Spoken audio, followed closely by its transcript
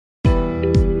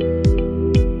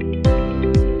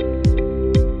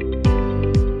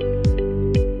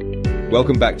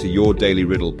Welcome back to your Daily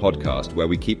Riddle podcast, where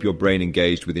we keep your brain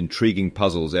engaged with intriguing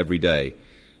puzzles every day.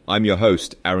 I'm your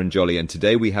host, Aaron Jolly, and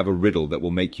today we have a riddle that will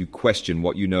make you question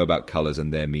what you know about colours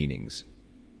and their meanings.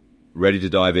 Ready to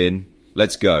dive in?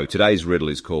 Let's go. Today's riddle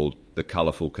is called the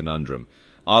Colorful Conundrum.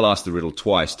 I'll ask the riddle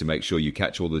twice to make sure you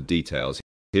catch all the details.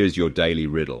 Here's your daily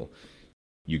riddle.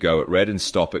 You go at red and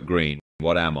stop at green.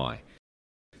 What am I?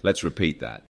 Let's repeat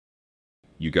that.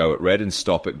 You go at red and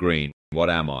stop at green. What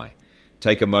am I?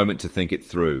 Take a moment to think it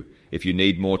through. If you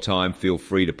need more time, feel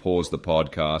free to pause the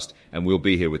podcast, and we'll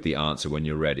be here with the answer when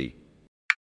you're ready.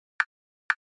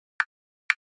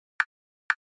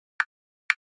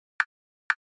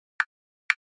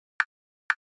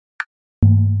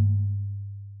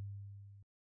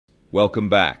 Welcome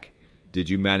back. Did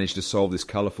you manage to solve this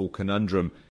colorful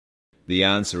conundrum? The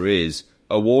answer is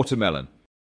a watermelon.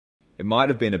 It might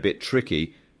have been a bit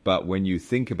tricky, but when you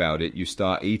think about it, you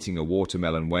start eating a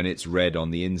watermelon when it's red on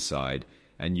the inside,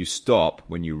 and you stop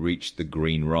when you reach the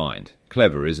green rind.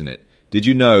 Clever, isn't it? Did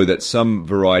you know that some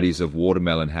varieties of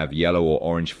watermelon have yellow or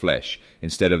orange flesh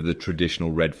instead of the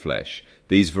traditional red flesh?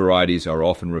 These varieties are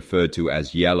often referred to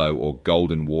as yellow or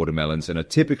golden watermelons and are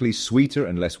typically sweeter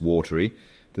and less watery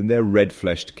than their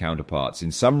red-fleshed counterparts.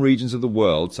 In some regions of the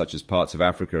world, such as parts of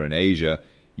Africa and Asia,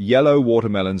 yellow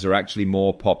watermelons are actually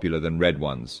more popular than red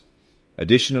ones.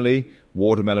 Additionally,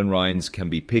 watermelon rinds can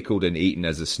be pickled and eaten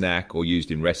as a snack or used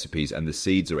in recipes, and the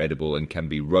seeds are edible and can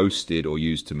be roasted or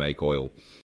used to make oil.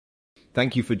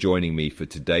 Thank you for joining me for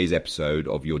today's episode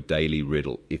of your Daily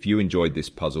Riddle. If you enjoyed this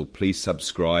puzzle, please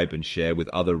subscribe and share with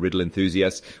other riddle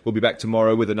enthusiasts. We'll be back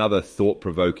tomorrow with another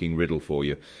thought-provoking riddle for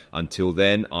you. Until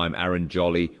then, I'm Aaron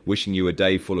Jolly, wishing you a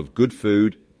day full of good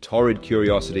food, torrid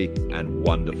curiosity, and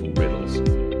wonderful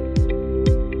riddles.